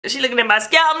She looking at my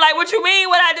scalp. I'm like, what you mean?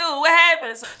 What I do? What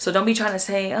happens? So don't be trying to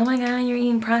say, oh my God, you're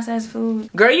eating processed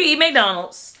food. Girl, you eat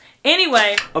McDonald's.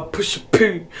 Anyway, a push a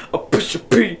pee, a push a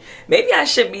pee. Maybe I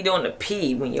shouldn't be doing the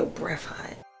pee when your breath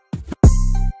hot.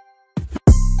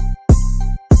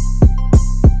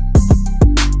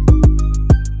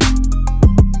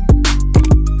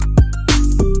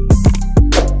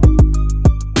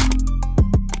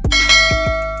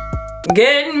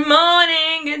 Good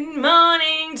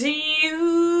morning to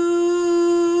you.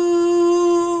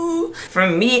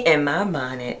 From me and my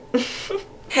bonnet.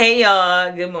 Hey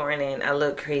y'all, good morning. I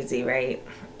look crazy, right?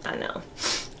 I know.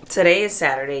 Today is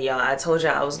Saturday, y'all. I told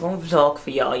y'all I was gonna vlog for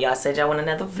y'all. Y'all said y'all want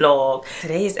another vlog.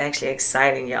 Today is actually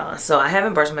exciting, y'all. So I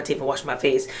haven't brushed my teeth and washed my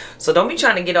face. So don't be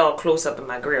trying to get all close up in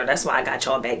my grill. That's why I got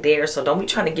y'all back there. So don't be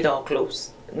trying to get all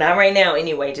close. Not right now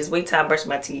anyway. Just wait till I brush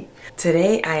my teeth.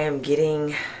 Today I am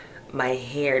getting my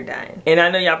hair done. And I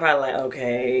know y'all probably like,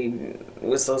 okay,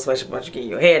 what's so special about you getting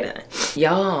your hair done?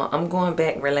 Y'all, I'm going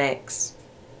back relax.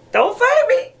 Don't fight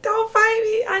me. Don't fight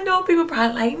me. I know people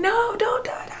probably like, no, don't.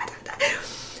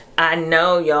 I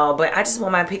know, y'all, but I just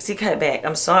want my pixie cut back.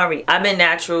 I'm sorry. I've been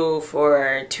natural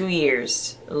for 2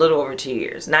 years. A little over 2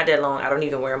 years. Not that long. I don't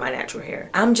even wear my natural hair.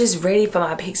 I'm just ready for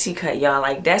my pixie cut, y'all.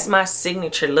 Like, that's my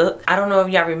signature look. I don't know if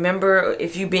y'all remember.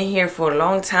 If you've been here for a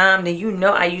long time, then you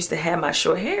know I used to have my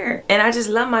short hair. And I just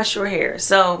love my short hair.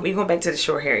 So, we going back to the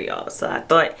short hair, y'all. So, I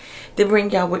thought to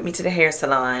bring y'all with me to the hair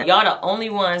salon. Y'all the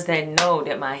only ones that know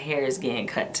that my hair is getting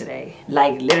cut today.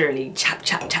 Like, literally, chop,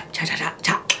 chop, chop, chop, chop, chop,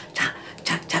 chop.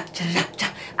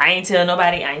 I ain't tell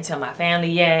nobody. I ain't tell my family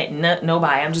yet.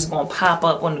 Nobody. I'm just gonna pop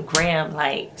up on the gram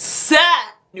like, sup?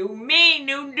 New me,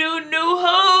 new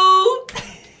who?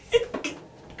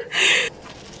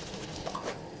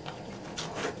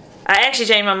 I actually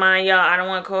changed my mind, y'all. I don't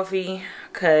want coffee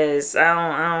because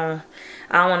I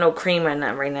don't want no cream or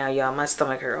nothing right now, y'all. My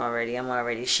stomach hurt already. I'm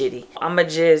already shitty. I'ma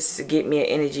just get me an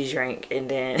energy drink and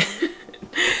then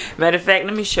matter of fact,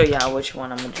 let me show y'all which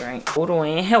one I'm gonna drink. Hold on.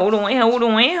 I'm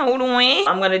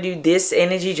gonna do this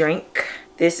energy drink.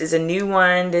 This is a new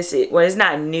one. Well, it's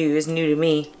not new, it's new to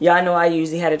me. Y'all know I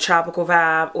usually had a tropical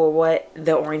vibe or what,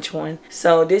 the orange one.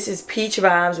 So this is peach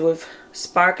vibes with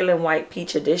sparkling white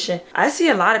peach edition. I see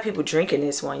a lot of people drinking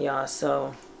this one, y'all.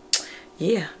 So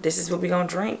yeah, this is what we're gonna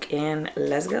drink and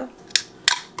let's go.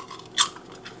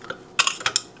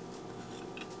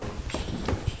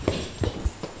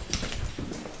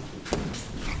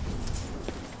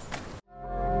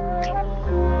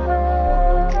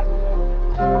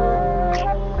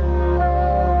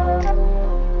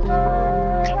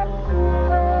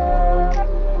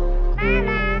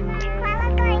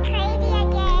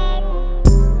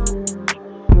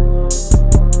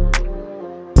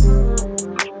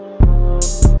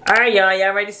 All right,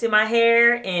 y'all ready to see my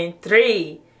hair? In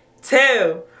 3,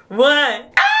 2, 1.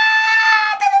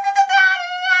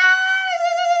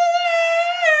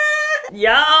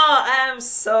 Y'all, I am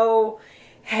so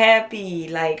happy.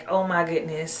 Like, oh my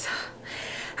goodness.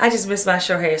 I just miss my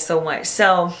short hair so much.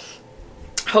 So,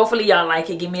 hopefully y'all like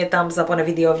it. Give me a thumbs up on the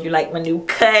video if you like my new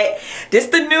cut. This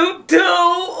the new do.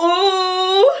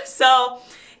 Ooh. So,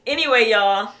 anyway,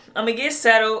 y'all, I'm gonna get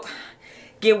settled,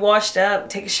 get washed up,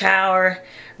 take a shower,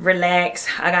 relax.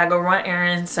 I gotta go run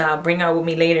errands, so I'll bring her with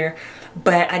me later.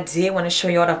 But I did want to show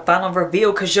y'all the final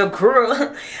reveal because your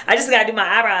girl, I just gotta do my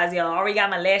eyebrows, y'all. Already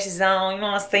got my lashes on, you know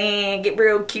what I'm saying? Get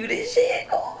real cute and shit.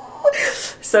 Ooh.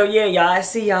 So yeah, y'all, I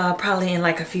see y'all probably in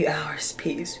like a few hours.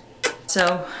 Peace.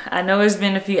 So I know it's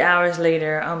been a few hours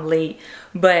later. I'm late,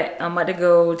 but I'm about to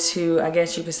go to, I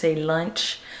guess you could say,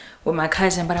 lunch with my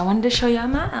cousin. But I wanted to show y'all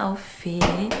my outfit.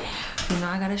 You know,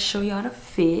 I gotta show y'all the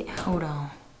fit. Hold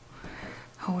on.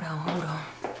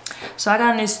 So I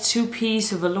got this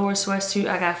 2-piece velour sweatsuit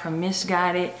I got from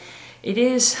Misguided. It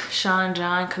is Sean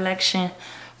John collection,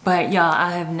 but y'all,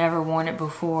 I have never worn it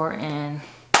before and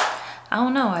I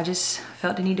don't know, I just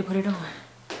felt the need to put it on.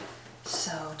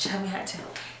 So tell me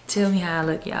how I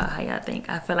look, y'all. How y'all think?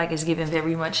 I feel like it's giving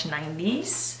very much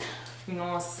 90s. You know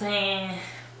what I'm saying?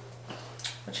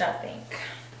 What y'all think?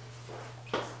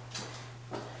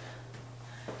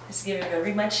 It's giving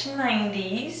very much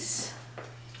 90s.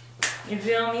 You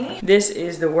feel me? This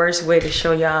is the worst way to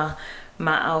show y'all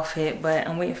my outfit, but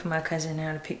I'm waiting for my cousin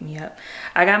now to pick me up.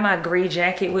 I got my gray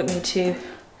jacket with me too.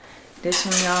 This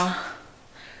one, y'all.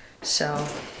 So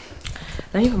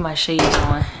let me put my shades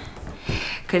on.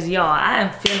 Cause y'all, I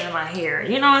am feeling my hair.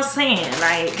 You know what I'm saying?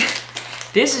 Like,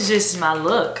 this is just my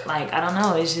look. Like, I don't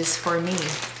know, it's just for me.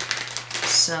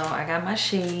 So I got my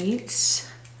shades.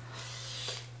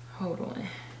 Hold on.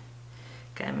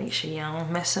 Gotta make sure y'all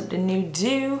don't mess up the new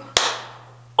do.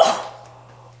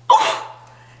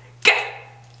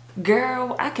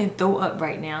 Girl, I can throw up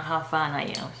right now how fine I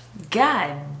am.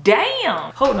 God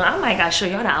damn. Hold on, I might gotta show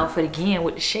y'all the outfit again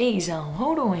with the shades on.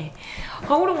 Hold on.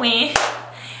 Hold on.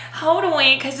 Hold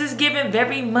on, cause it's giving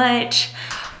very much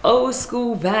old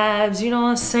school vibes, you know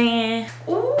what I'm saying?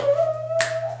 Ooh.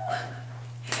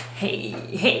 Hey,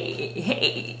 hey,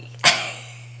 hey.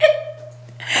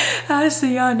 I'll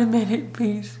see y'all in a minute,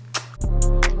 peace.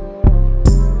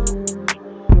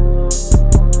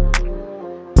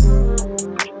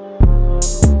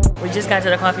 Just got to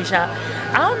the coffee shop.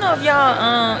 I don't know if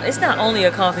y'all it's not only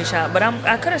a coffee shop, but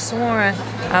I could have sworn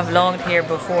I vlogged here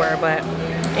before, but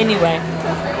anyway,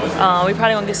 we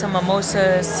probably gonna get some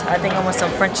mimosas. I think I want some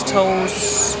French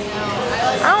toast.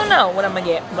 I don't know what I'm gonna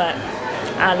get, but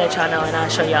I'll let y'all know and I'll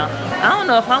show y'all. I don't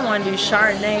know if I want to do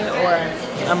Chardonnay or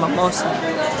a mimosa.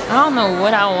 I don't know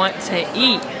what I want to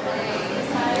eat.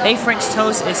 They French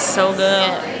toast is so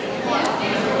good,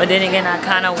 but then again I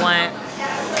kind of want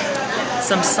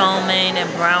some salmon and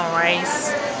brown rice.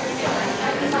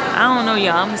 I don't know,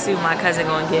 y'all. I'm gonna see what my cousin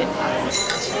gonna get.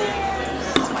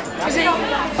 You see?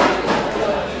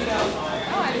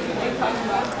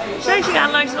 She got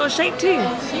a nice little shape too.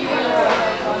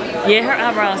 Yeah, her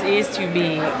eyebrows is too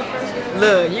big.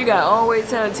 Look, you got all the way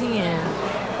to a 10.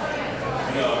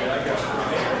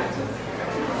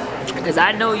 Cause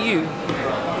I know you.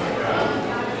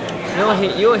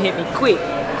 You'll hit me quick.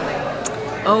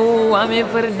 Oh, I'm in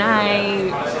for the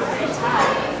night.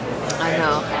 I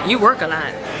know. You work a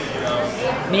lot.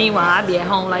 Meanwhile, I be at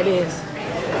home like this.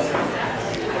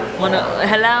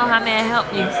 Hello, how may I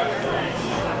help you?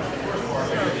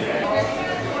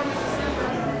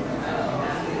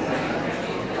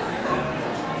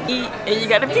 Eat, and you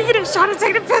got the people that's trying to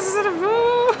take the pieces of the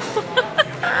food.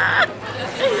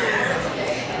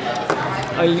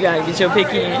 Oh, you gotta get your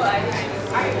pick in.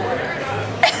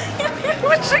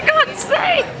 What you gonna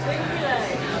say?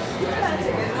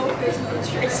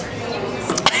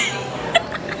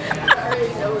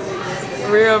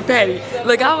 Real petty.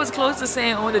 Look, I was close to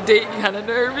saying on the date, kind of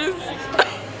nervous.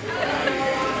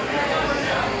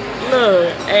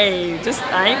 Look, hey,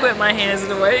 I ain't putting my hands in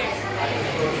the way.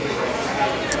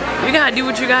 You gotta do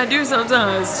what you gotta do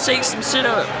sometimes. Shake some shit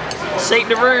up. Shake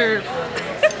the room.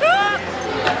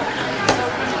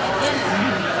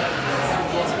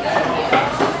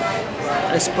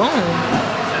 A spoon?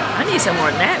 I need some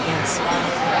more napkins.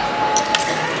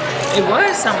 It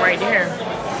was some right there.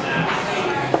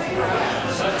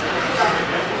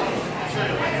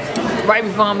 Right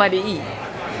before I'm about to eat.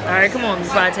 Alright, come on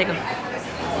before I take them.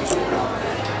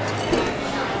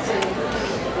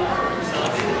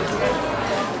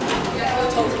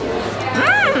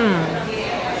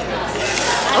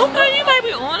 Okay, you might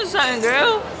be on something,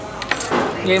 girl.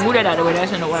 Yeah, move that out of the way.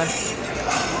 That's in the way.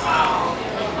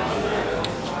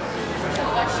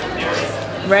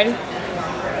 Ready?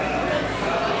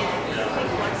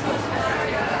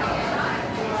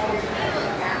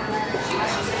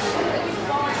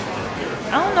 I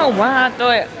don't know why I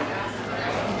thought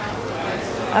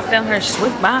I felt her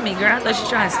swift by me, girl. I thought she was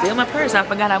trying to steal my purse. I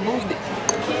forgot I moved it.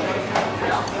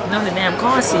 No, the damn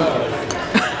car seat.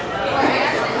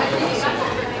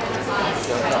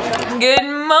 Good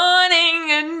morning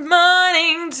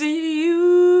to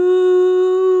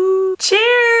you.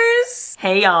 Cheers.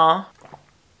 Hey, y'all.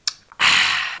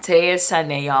 Today is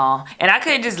Sunday, y'all, and I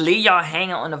couldn't just leave y'all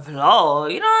hanging on the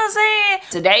vlog, you know what I'm saying?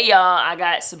 Today, y'all, I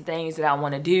got some things that I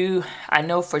want to do. I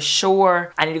know for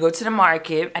sure I need to go to the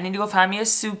market. I need to go find me a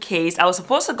suitcase. I was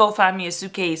supposed to go find me a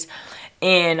suitcase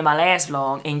in my last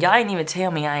vlog, and y'all didn't even tell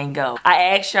me I ain't go. I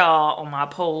asked y'all on my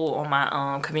poll on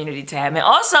my community tab, and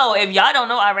also if y'all don't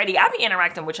know already, I be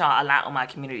interacting with y'all a lot on my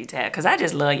community tab because I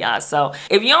just love y'all. So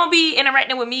if you don't be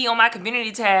interacting with me on my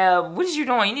community tab, what is you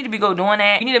doing? You need to be doing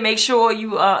that. You need to make sure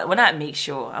you well, not make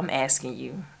sure, I'm asking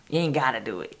you. You ain't gotta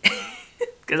do it.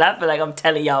 Cause I feel like I'm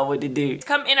telling y'all what to do.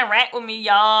 Come interact with me,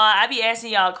 y'all. I be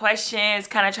asking y'all questions,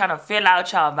 kind of trying to fill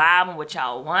out y'all vibe and what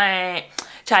y'all want.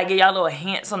 Try to give y'all little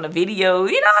hints on the video.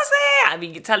 You know what I'm saying? I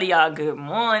be telling y'all good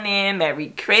morning, Merry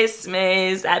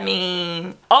Christmas. I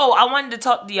mean, oh, I wanted to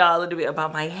talk to y'all a little bit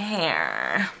about my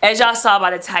hair. As y'all saw by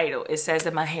the title, it says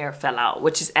that my hair fell out,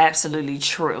 which is absolutely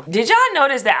true. Did y'all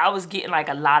notice that I was getting like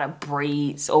a lot of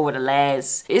braids over the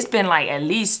last, it's been like at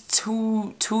least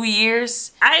two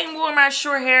years. I ain't worn my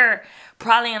short hair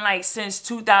probably in like since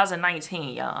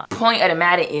 2019, y'all. Point of the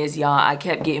matter is, y'all, I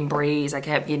kept getting braids, I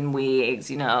kept getting wigs,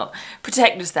 you know,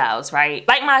 protective styles, right?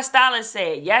 Like my stylist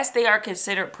said, yes, they are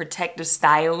considered protective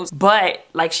styles, but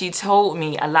like she told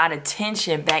me, a lot of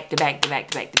tension back to back to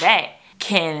back to back to back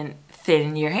can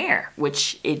thin your hair,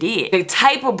 which it did. The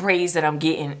type of braids that I'm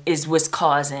getting is what's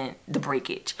causing the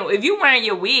breakage. So if you wearing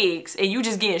your wigs and you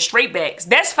just getting straight backs,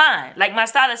 that's fine. Like my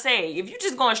stylist say, if you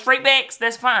just going straight backs,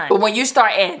 that's fine. But when you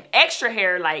start adding extra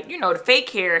hair, like, you know, the fake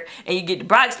hair, and you get the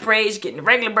box braids, getting the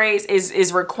regular braids,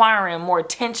 is requiring more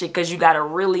attention because you gotta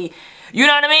really, you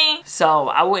know what I mean? So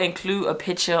I will include a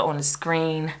picture on the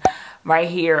screen right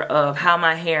here of how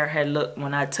my hair had looked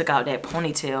when I took out that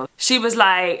ponytail. She was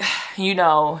like, you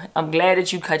know, I'm glad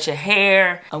that you cut your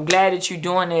hair. I'm glad that you're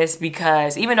doing this,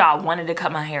 because even though I wanted to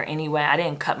cut my hair anyway, I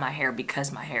didn't cut my hair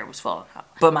because my hair was falling out.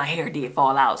 But my hair did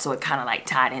fall out, so it kind of like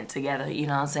tied in together, you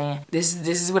know what I'm saying? This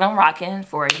is what I'm rocking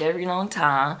for a very long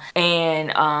time. And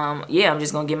yeah, I'm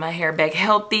just gonna get my hair back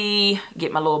healthy,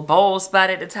 get my little bald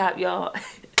spot at the top, y'all.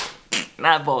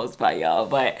 Not bald spot, y'all,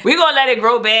 but we're gonna let it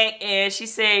grow back. And she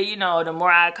said, you know, the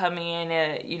more I come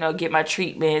in, you know, get my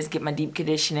treatments, get my deep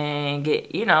conditioning,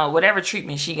 get, you know, whatever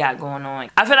treatment she got going on.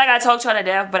 I feel like I talked y'all to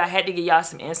death, but I had to give y'all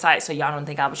some insight so y'all don't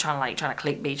think I was trying to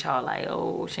clickbait y'all like,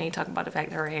 oh, she ain't talking about the fact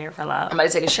that her hair fell out. I'm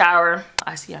about to take a shower.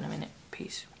 I'll see y'all in a minute.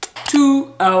 Peace.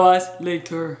 2 hours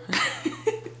later.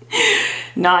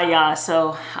 Nah, y'all,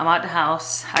 so I'm out the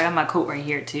house. I got my coat right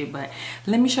here too, but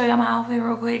let me show y'all my outfit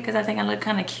real quick because I think I look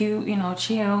kind of cute, you know,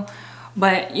 chill.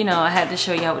 But, you know, I had to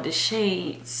show y'all with the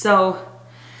shades. So,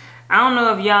 I don't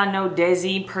know if y'all know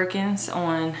Desi Perkins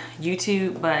on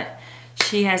YouTube, but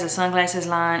she has a sunglasses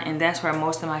line, and that's where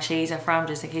most of my shades are from,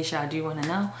 just in case y'all do want to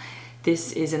know.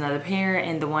 This is another pair,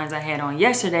 and the ones I had on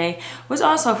yesterday was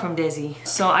also from Desi.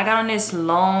 So, I got on this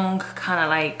long, kind of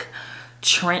like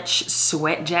trench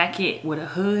sweat jacket with a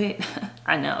hood.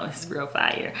 I know, it's real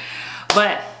fire.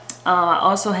 But I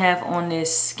also have on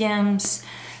this Skims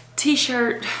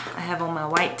t-shirt. I have on my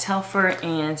white Telfar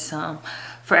and some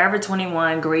Forever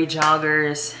 21 gray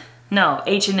joggers. No,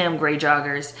 H&M gray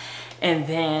joggers. And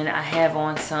then I have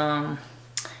on some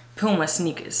Puma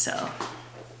sneakers. So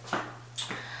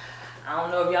I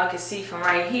don't know if y'all can see from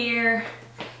right here.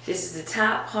 This is the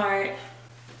top part.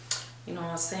 You know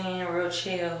what I'm saying? Real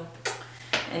chill.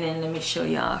 And then let me show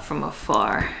y'all from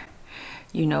afar,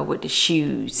 you know, with the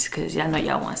shoes, because y'all know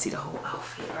y'all want to see the whole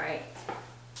outfit, right?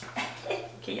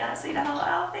 Can y'all see the whole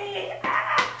outfit?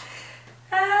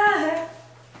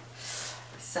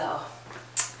 So,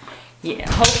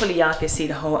 yeah, hopefully y'all can see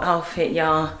the whole outfit,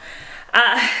 y'all.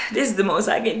 This is the most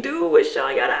I can do with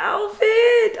showing y'all the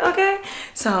outfit, okay?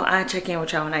 So, I'll check in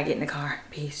with y'all when I get in the car.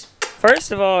 Peace.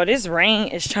 First of all, this rain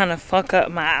is trying to fuck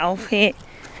up my outfit.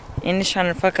 And it's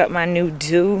trying to fuck up my new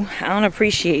do. I don't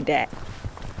appreciate that.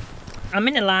 I'm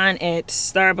in the line at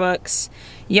Starbucks.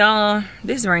 Y'all,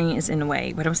 this rain is in the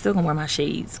way, but I'm still gonna wear my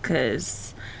shades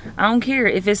because I don't care.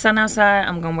 If it's sun outside,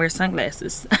 I'm gonna wear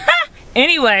sunglasses.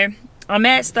 Anyway, I'm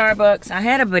at Starbucks. I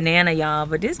had a banana, y'all,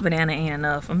 but this banana ain't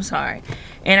enough. I'm sorry.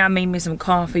 And I made me some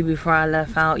coffee before I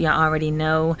left out. Y'all already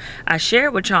know. I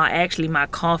shared with y'all actually my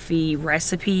coffee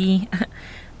recipe,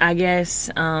 I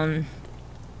guess.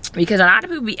 Because a lot of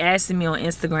people be asking me on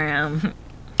Instagram,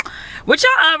 which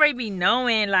y'all already be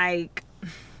knowing, like,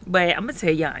 but I'm gonna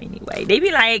tell y'all anyway. They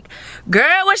be like,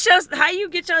 girl, how you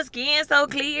get your skin so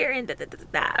clear and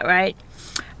right?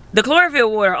 The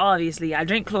chlorophyll water, obviously. I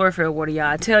drink chlorophyll water, y'all.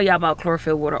 I tell y'all about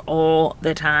chlorophyll water all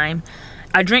the time.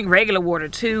 I drink regular water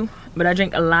too, but I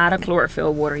drink a lot of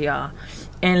chlorophyll water, y'all.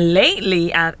 And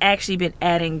lately, I've actually been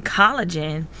adding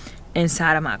collagen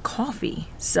inside of my coffee.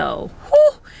 So,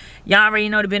 whew. Y'all already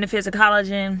know the benefits of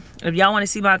collagen. If y'all want to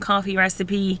see my coffee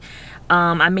recipe,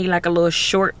 I made like a little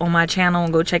short on my channel.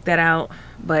 Go check that out.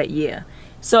 But yeah.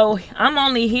 So I'm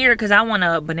only here because I want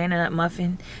a banana nut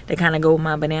muffin to kind of go with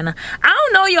my banana. I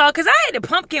don't know, y'all, because I had the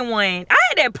pumpkin one. I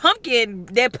had that pumpkin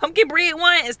bread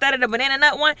one instead of the banana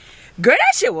nut one. Girl,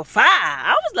 that shit was fire.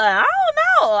 I was like, I don't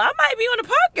know. I might be on the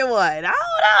pumpkin one. I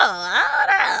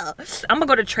don't know. I'm going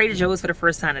to go to Trader Joe's for the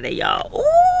first time today, y'all.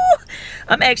 Ooh,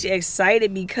 I'm actually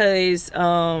excited because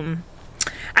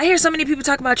I hear so many people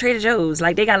talk about Trader Joe's.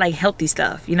 Like, they got, like, healthy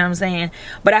stuff. You know what I'm saying?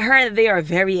 But I heard that they are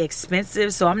very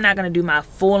expensive. So, I'm not going to do my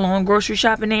full-on grocery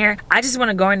shopping there. I just want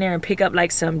to go in there and pick up, like,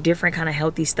 some different kind of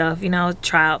healthy stuff. You know,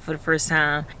 try out for the first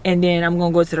time. And then I'm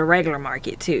going to go to the regular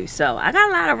market, too. So, I got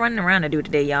a lot of running around to do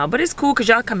today, y'all. But it's cool because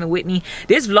y'all coming with me.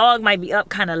 This vlog might be up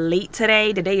kind of late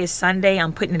today. Today is Sunday.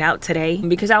 I'm putting it out today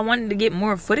because I wanted to get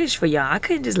more footage for y'all. I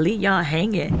couldn't just leave y'all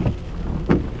hanging.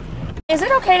 Is it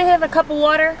okay to have a cup of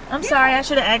water? I'm sorry, I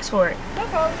should have asked for it. No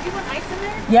problem. Do you want ice in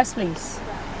there? Yes, please.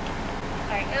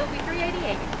 Alright, it'll be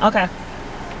 $3.88. Okay.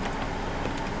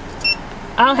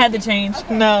 I don't have the change.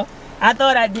 Okay. No, I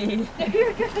thought I did.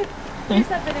 You're good. Here's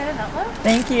that banana nut loaf.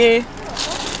 Thank you.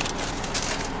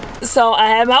 So I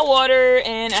have my water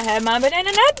and I have my banana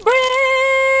nut bread.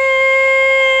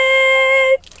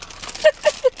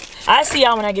 I see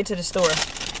y'all when I get to the store.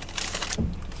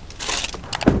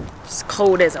 It's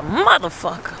cold as a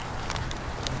motherfucker.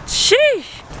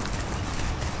 Sheesh.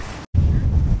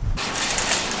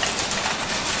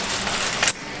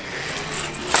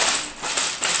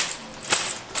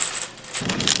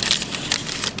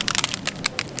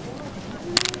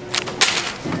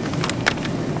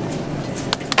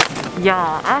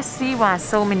 Y'all, I see why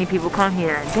so many people come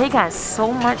here. They got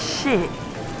so much shit.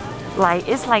 Like,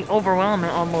 it's like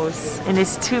overwhelming almost. And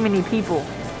it's too many people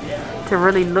to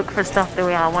really look for stuff the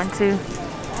way I want to.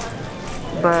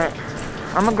 But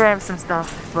I'm gonna grab some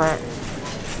stuff, but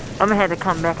I'm gonna have to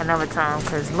come back another time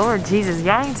because Lord Jesus,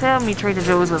 y'all ain't tell me Trader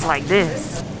Joe's was like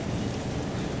this.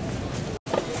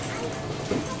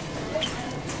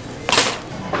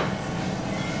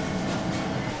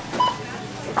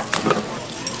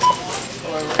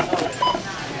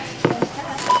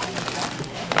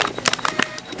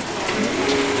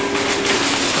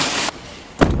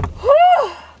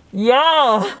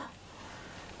 Yo,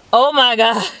 oh my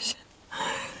gosh,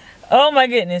 oh my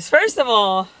goodness. First of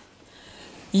all,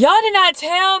 y'all did not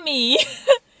tell me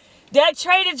that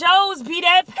Trader Joe's be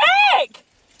that packed.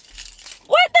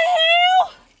 What the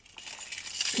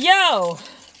hell?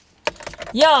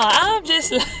 Yo, I'm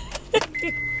just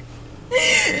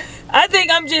I think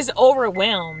I'm just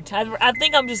overwhelmed. I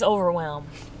think I'm just overwhelmed.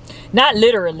 Not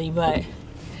literally, but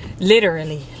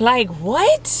literally. Like,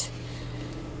 what?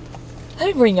 Let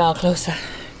me bring y'all closer.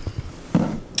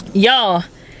 Y'all,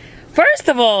 first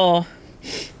of all,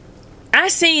 I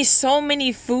see so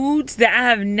many foods that I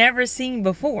have never seen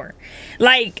before.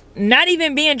 Like, not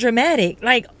even being dramatic.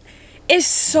 Like, it's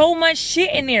so much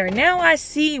shit in there. Now I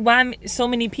see why so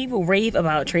many people rave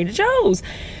about Trader Joe's.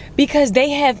 Because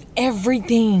they have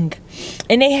everything.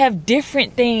 And they have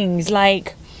different things.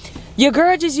 Like, your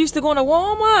girl just used to go to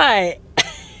Walmart.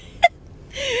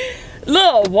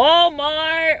 Look,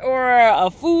 Walmart or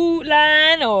a Food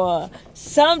Line or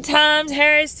sometimes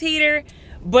Harris Teeter,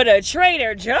 but a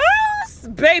Trader Joe's,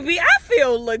 baby, I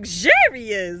feel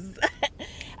luxurious.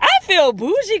 I feel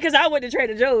bougie because I went to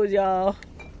Trader Joe's, y'all.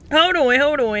 Hold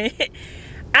on.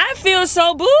 I feel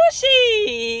so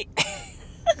bougie.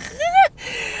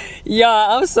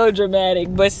 Y'all, I'm so dramatic,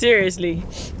 but seriously,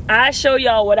 I show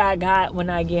y'all what I got when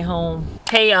I get home.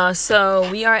 Hey y'all, so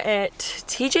we are at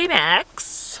TJ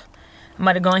Maxx. I'm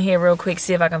about to go in here real quick,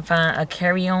 see if I can find a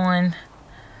carry-on.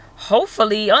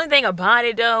 Hopefully. Only thing about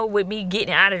it though, with me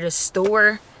getting out of the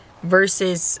store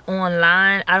versus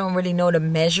online, I don't really know the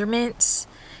measurements.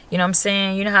 You know what I'm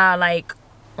saying? You know how like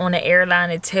on the airline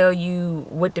it tell you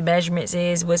what the measurements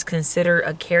is, what's considered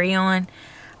a carry-on.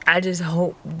 I just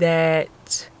hope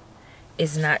that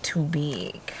it's not too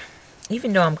big.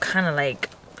 Even though I'm kind of like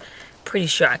pretty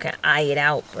sure I can eye it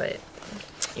out, but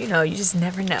you know, you just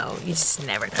never know. You just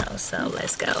never know. So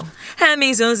let's go. Have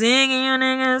me so singing, you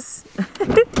niggas.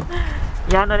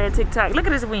 Y'all know that TikTok. Look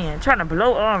at this wind. Trying to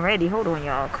blow already. Hold on,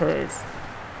 y'all, cause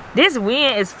this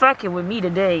wind is fucking with me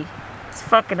today. It's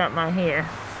fucking up my hair.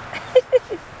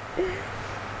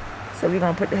 So we're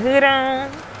gonna put the hood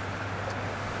on.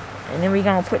 And then we're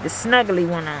gonna put the snuggly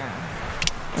one on.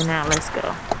 And now let's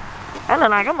go. I look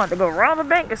like I'm about to go rob a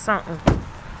bank or something.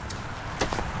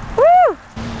 Woo!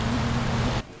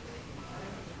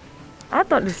 I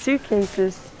thought the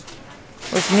suitcases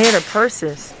was near the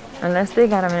purses. Unless they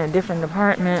got them in a different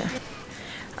department.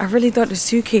 I really thought the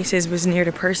suitcases was near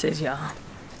the purses, y'all.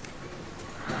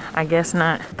 I guess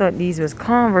not. I thought these was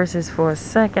Converses for a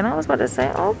second. I was about to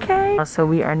say, okay. So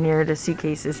we are near the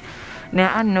suitcases.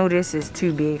 Now, I know this is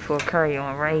too big for a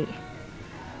carry-on, right?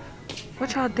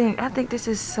 What y'all think? I think this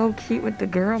is so cute with the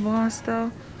girl boss,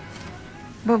 though.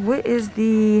 But what is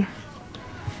the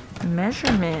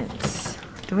measurements?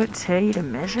 Do it tell you the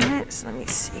measurements? Let me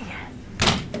see.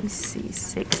 Let me see.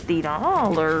 $60.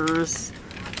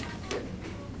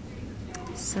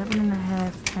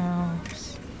 7.5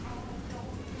 pounds.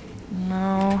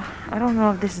 No, I don't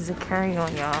know if this is a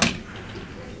carry-on, y'all.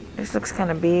 This looks kind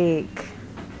of big.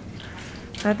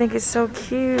 I think it's so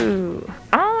cute.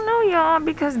 I don't know, y'all,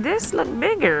 because this look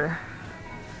bigger.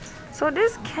 So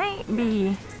this can't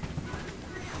be.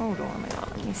 Hold on, y'all.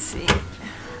 Let me see.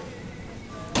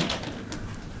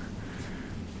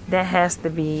 That has to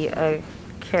be a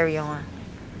carry-on.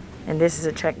 And this is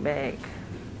a check bag.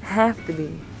 Have to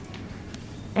be.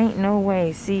 Ain't no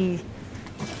way. See,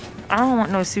 I don't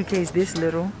want no suitcase this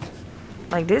little.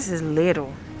 Like, this is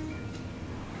little.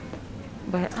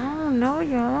 But I don't know,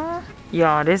 y'all.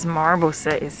 Y'all, this marble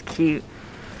set is cute.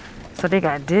 So they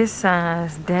got this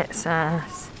size, that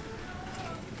size.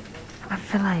 I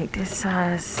feel like this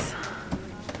size.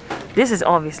 This is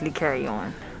obviously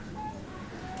carry-on.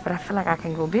 But I feel like I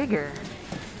can go bigger.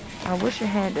 I wish it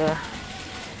had the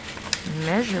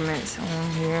measurements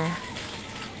on here.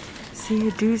 See,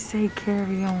 it do say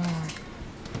carry on.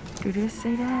 Do this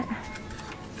say that?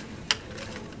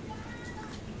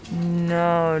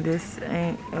 No, this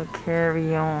ain't a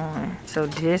carry on. So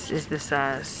this is the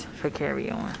size for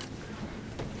carry on.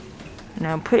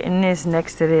 Now I'm putting this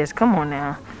next to this. Come on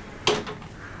now.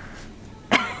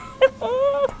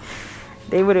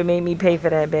 They would have made me pay for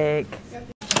that bag.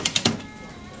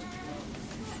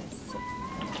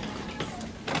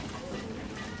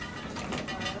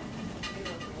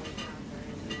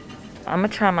 I'm gonna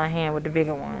try my hand with the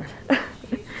bigger one.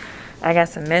 I got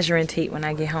some measuring tape when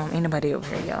I get home. Ain't nobody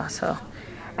over here, y'all. So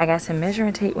I got some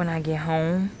measuring tape when I get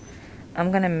home.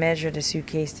 I'm gonna measure the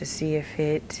suitcase to see if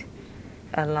it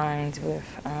aligns with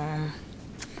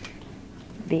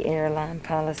the airline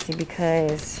policy,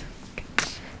 because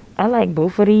I like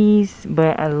both of these,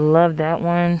 but I love that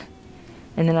one.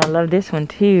 And then I love this one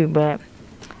too, but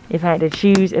if I had to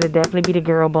choose, it'll definitely be the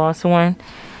Girl Boss one.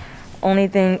 Only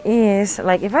thing is,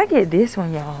 like, if I get this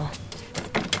one, y'all,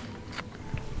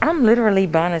 I'm literally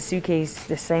buying a suitcase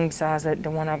the same size as the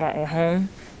one I got at home,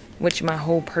 which my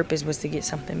whole purpose was to get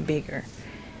something bigger.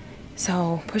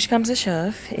 So, push comes to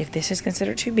shove, if this is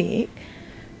considered too big,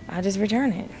 I just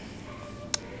return it.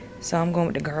 So, I'm going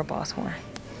with the Girl Boss one.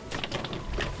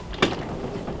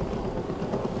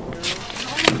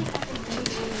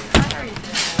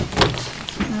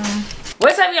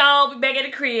 What's up, y'all? We back at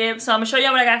the crib. So I'm gonna show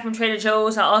y'all what I got from Trader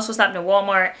Joe's. I also stopped in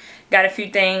Walmart, got a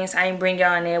few things. I ain't bring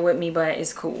y'all in there with me, but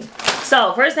it's cool.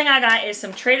 So first thing I got is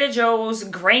some Trader Joe's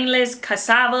grainless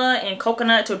cassava and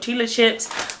coconut tortilla chips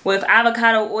with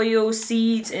avocado oil,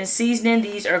 seeds, and seasoning.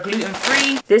 These are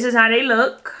gluten-free. This is how they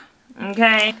look.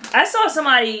 Okay, I saw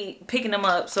somebody picking them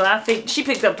up, so I think she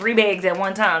picked up 3 bags at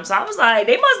one time. So I was like,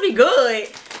 they must be good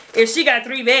if she got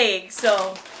 3 bags.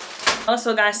 So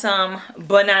also got some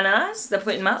bananas to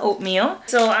put in my oatmeal.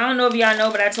 So I don't know if y'all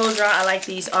know, but I told y'all I like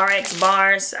these RX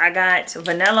bars. I got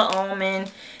vanilla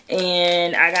almond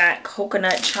and I got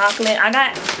coconut chocolate. I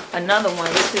got another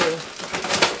one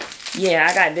too. Yeah,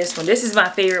 I got this one. This is my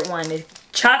favorite one. The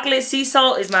chocolate sea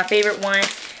salt is my favorite one.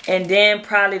 And then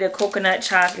probably the coconut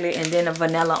chocolate and then the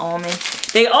vanilla almond.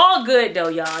 They all good though,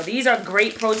 y'all. These are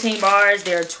great protein bars.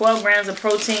 They're 12 grams of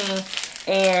protein.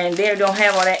 And they don't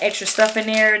have all that extra stuff in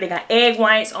there. They got egg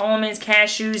whites, almonds,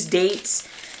 cashews, dates.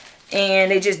 And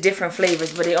they just different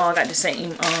flavors, but they all got the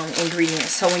same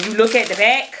ingredients. So when you look at the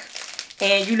back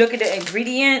and you look at the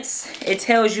ingredients, it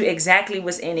tells you exactly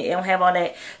what's in it. It don't have all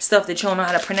that stuff that you don't know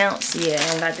how to pronounce. Yeah,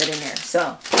 I don't got that in there.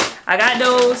 So I got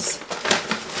those.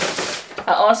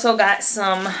 I also got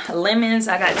some lemons.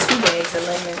 I got 2 bags of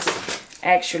lemons.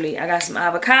 Actually, I got some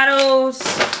avocados.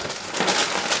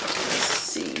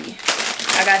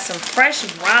 I got some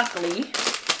fresh broccoli.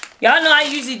 Y'all know I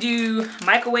usually do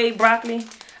microwave broccoli.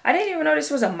 I didn't even know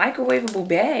this was a microwavable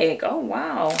bag. Oh,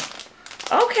 wow.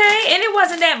 Okay, and it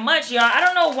wasn't that much, y'all. I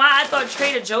don't know why I thought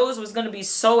Trader Joe's was going to be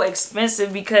so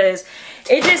expensive, because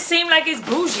it just seemed like it's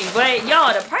bougie. But,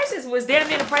 y'all, the prices was damn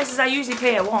near the prices I usually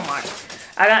pay at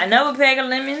Walmart. I got another bag of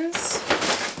lemons.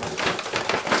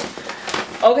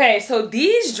 Okay, so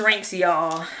these drinks,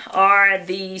 y'all, are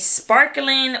the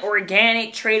sparkling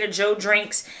organic Trader Joe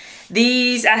drinks.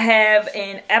 These I have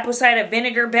in apple cider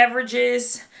vinegar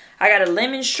beverages. I got a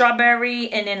lemon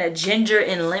strawberry and then a ginger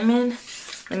and lemon.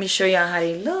 Let me show y'all how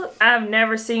they look. I've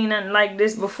never seen nothing like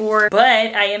this before, but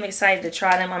I am excited to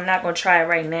try them. I'm not gonna try it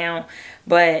right now,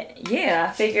 but yeah,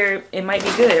 I figure it might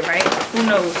be good, right? Who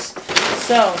knows?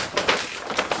 So,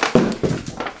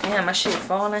 damn, my shit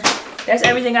falling. That's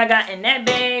everything I got in that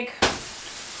bag.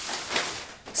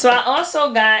 So I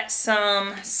also got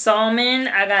some salmon.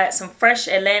 I got some fresh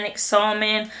Atlantic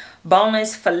salmon,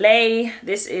 boneless filet.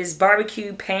 This is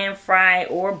barbecue, pan fry,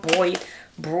 or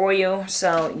broil.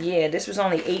 So yeah, this was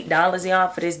only $8, y'all,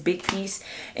 for this big piece.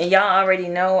 And y'all already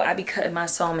know I be cutting my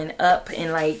salmon up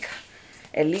in like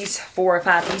at least 4 or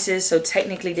 5 pieces. So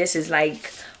technically this is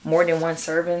like more than 1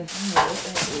 serving. I don't know what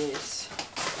that is.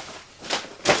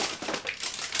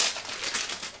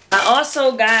 I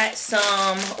also got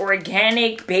some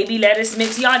organic baby lettuce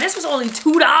mix. Y'all, this was only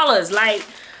 $2. Like,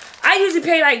 I usually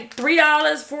pay like $3,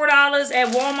 $4 at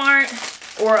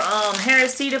Walmart or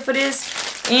Harris Teeter for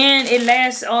this. And it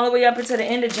lasts all the way up until the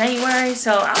end of January.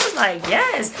 So I was like,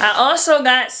 yes. I also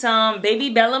got some baby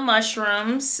Bella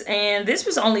mushrooms. And this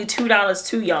was only $2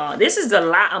 too, y'all. This is a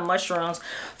lot of mushrooms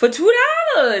for $2.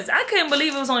 I couldn't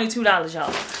believe it was only $2,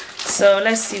 y'all. So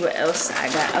let's see what else I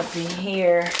got up in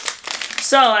here.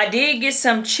 So I did get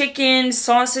some chicken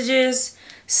sausages.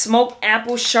 Smoked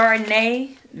apple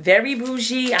Chardonnay. Very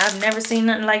bougie. I've never seen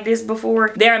nothing like this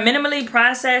before. They're minimally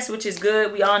processed, which is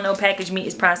good. We all know packaged meat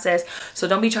is processed. So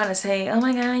don't be trying to say, oh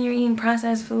my God, you're eating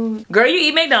processed food. Girl, you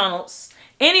eat McDonald's.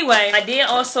 Anyway, I did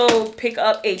also pick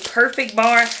up a perfect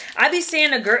bar. I be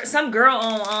seeing some girl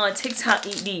on TikTok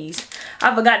eat these.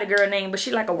 I forgot the girl name, but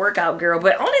she like a workout girl.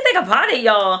 But only thing about it,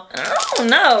 y'all, I don't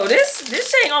know.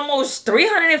 This ain't almost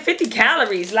 350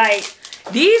 calories. Like,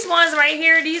 these ones right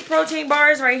here, these protein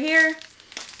bars right here,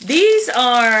 these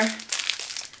are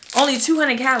only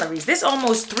 200 calories. This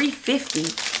almost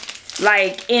 350.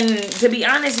 Like, and to be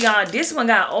honest, y'all, this one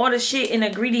got all the shit and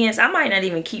ingredients. I might not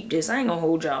even keep this. I ain't gonna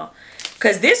hold y'all.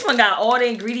 Because this one got all the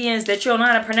ingredients that you don't know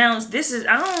how to pronounce. This is,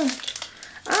 I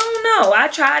don't know. I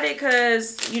tried it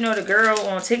because, you know, the girl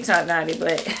on TikTok got it,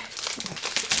 but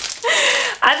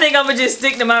I think I'm going to just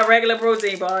stick to my regular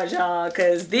protein bars, y'all.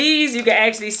 Because these, you can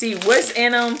actually see what's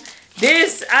in them.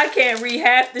 This, I can't read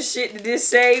half the shit that this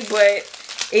say,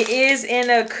 but it is in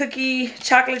a cookie,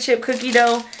 chocolate chip cookie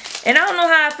dough. And I don't know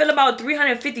how I feel about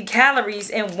 350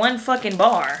 calories in one fucking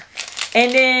bar.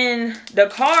 And then the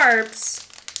carbs,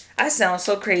 I sound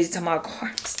so crazy to my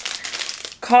carbs.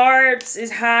 Carbs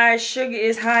is high, sugar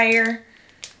is higher,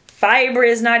 fiber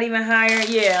is not even higher.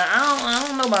 Yeah, I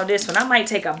don't know about this one. I might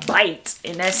take a bite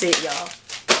and that's it, y'all.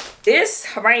 This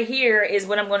right here is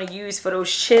what I'm going to use for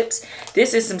those chips.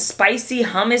 This is some spicy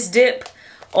hummus dip.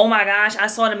 Oh my gosh, I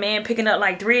saw the man picking up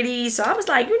like 3 of these. So I was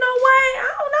like, you know what?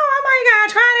 I don't know. I might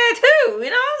gotta try that too. You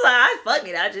know, I was like, fuck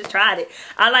it. I just tried it.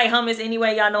 I like hummus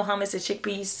anyway. Y'all know hummus is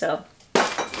chickpeas. So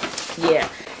yeah.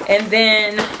 And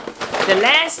then the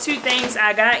last two things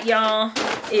I got, y'all,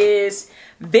 is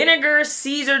vinegar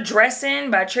Caesar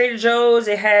dressing by Trader Joe's.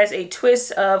 It has a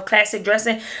twist of classic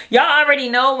dressing. Y'all already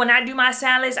know when I do my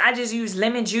salads, I just use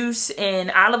lemon juice and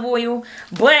olive oil.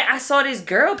 But I saw this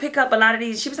girl pick up a lot of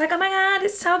these. She was like, oh my God,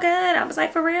 this is so good. I was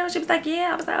like, for real? She was like, yeah.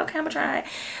 I was like, okay, I'm gonna try it.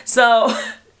 So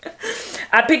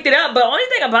I picked it up. But only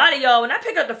thing about it, y'all, when I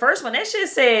picked up the first one, that shit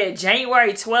said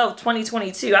January 12th,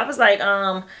 2022. I was like,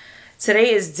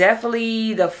 today is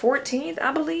definitely the 14th,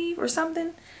 I believe, or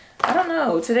something. I don't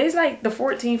know. Today's like the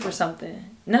 14th or something.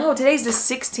 No, today's the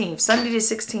 16th. Sunday the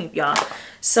 16th, y'all.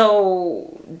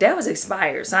 So that was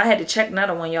expired. So I had to check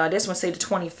another one, y'all. This one say the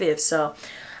 25th. So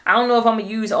I don't know if I'm going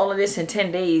to use all of this in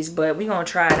 10 days, but we're going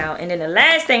to try it out. And then the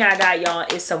last thing I got, y'all,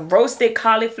 is some roasted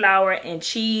cauliflower and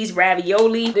cheese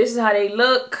ravioli. This is how they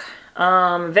look.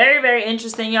 Very, very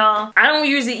interesting, y'all. I don't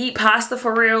usually eat pasta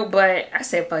for real, but I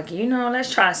said, fuck it, you know,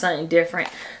 let's try something different.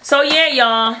 So yeah,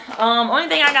 y'all, only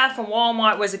thing I got from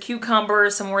Walmart was a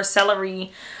cucumber, some more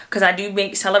celery, because I do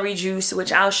make celery juice,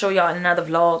 which I'll show y'all in another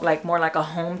vlog, like more like a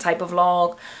home type of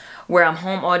vlog where I'm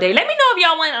home all day. Let me know if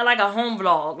y'all want like a home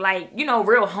vlog, like, you know,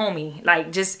 real homey,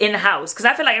 like just in the house, because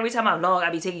I feel like every time I vlog, I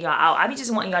be taking y'all out. I be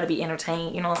just wanting y'all to be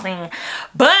entertained, you know what I'm saying?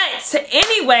 But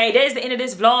anyway, that is the end of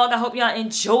this vlog. I hope y'all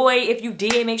enjoy. If you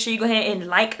did, make sure you go ahead and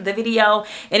like the video.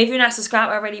 And if you're not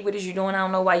subscribed already, what is you doing? I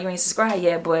don't know why you ain't subscribed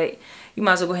yet, but you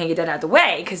might as well go ahead and get that out the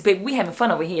way, because baby, we having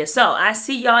fun over here. So I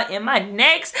see y'all in my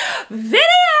next video.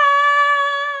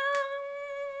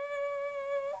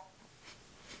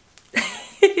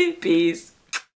 Peace.